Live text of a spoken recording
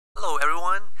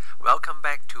welcome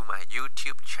back to my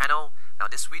YouTube channel. Now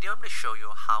this video I'm going to show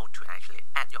you how to actually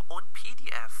add your own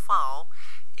PDF file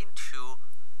into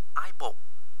iBook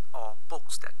or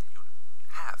books that you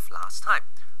have last time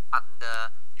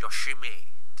under Yoshimi,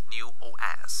 the new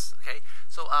OS. Okay,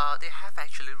 so they have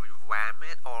actually revamped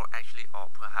it, or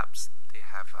perhaps they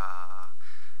have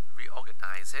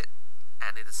reorganized it,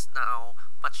 and it is now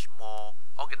much more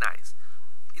organized.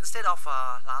 Instead of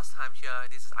last time here,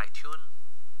 this is iTune.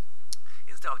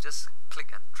 Instead of just click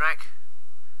and drag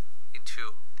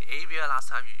into the area last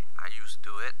time I used to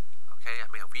do it. Okay,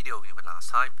 I made a video even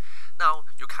last time. Now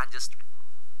you can't just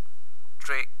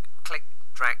click,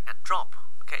 drag and drop.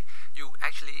 Okay,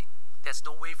 there's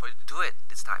no way for you to do it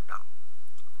this time now.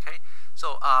 Okay,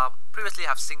 so previously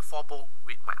I've synced 4 books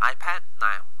with my iPad.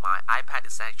 Now my iPad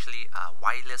is actually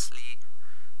wirelessly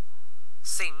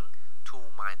synced to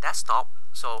my desktop.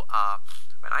 So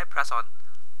when I press on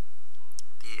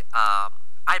the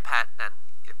iPad, then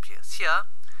it appears here.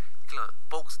 Click on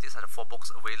books. These are the 4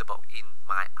 books available in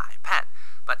my iPad.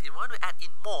 But if you want to add in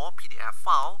more PDF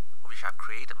file, which I've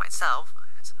created myself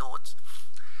as a note,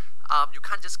 you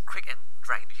can't just click and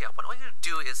drag into here. But all you need to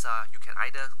do is you can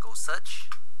either go search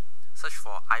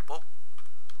for iBook.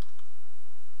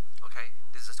 Okay,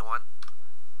 this is the one.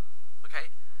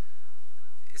 Okay,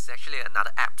 it's actually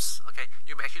another apps. Okay,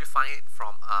 you may actually find it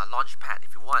from Launchpad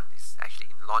if you want. It's actually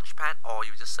in Launchpad, or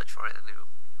you just search for it and it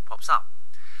pops up.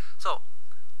 So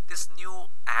this new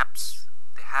apps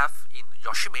they have in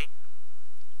Yoshimi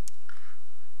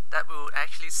that will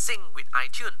actually sync with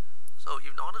iTune. So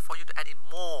in order for you to add in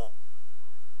more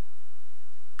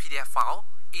PDF file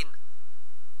in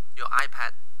your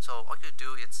iPad, so all you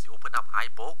do is you open up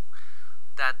iBook,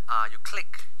 then you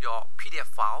click your PDF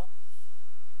file,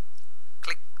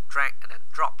 click, drag, and then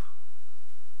drop,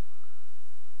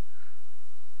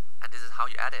 and this is how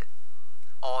you add it.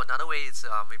 Or another way is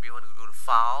maybe you want to go to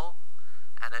File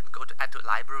and then go to Add to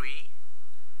Library.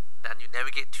 Then you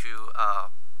navigate to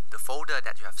the folder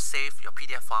that you have saved your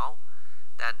PDF file.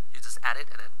 Then you just add it,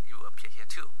 and then it will appear here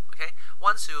too. Okay.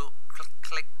 Once you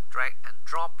click, drag, and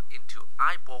drop into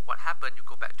iBook, what happened? You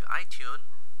go back to iTune.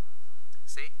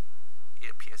 See,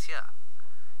 it appears here.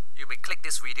 You may click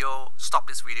this video, stop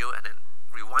this video, and then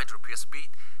rewind to the previous beat.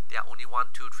 There are only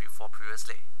 1, 2, 3, 4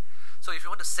 previously. So if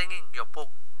you want to sync in your book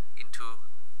into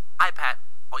iPad,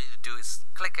 all you need to do is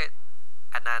click it,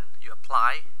 and then you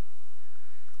apply,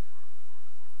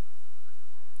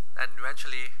 and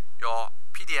eventually your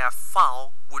PDF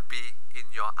file would be in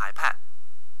your iPad.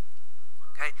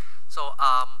 Okay, so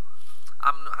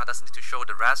I doesn't need to show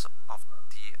the rest of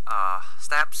the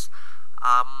steps.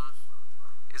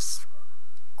 It's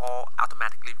all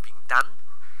automatically being done.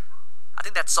 I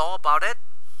think that's all about it.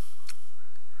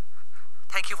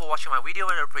 Thank you for watching my video,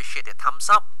 and I appreciate the thumbs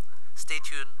up. Stay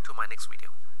tuned to my next video.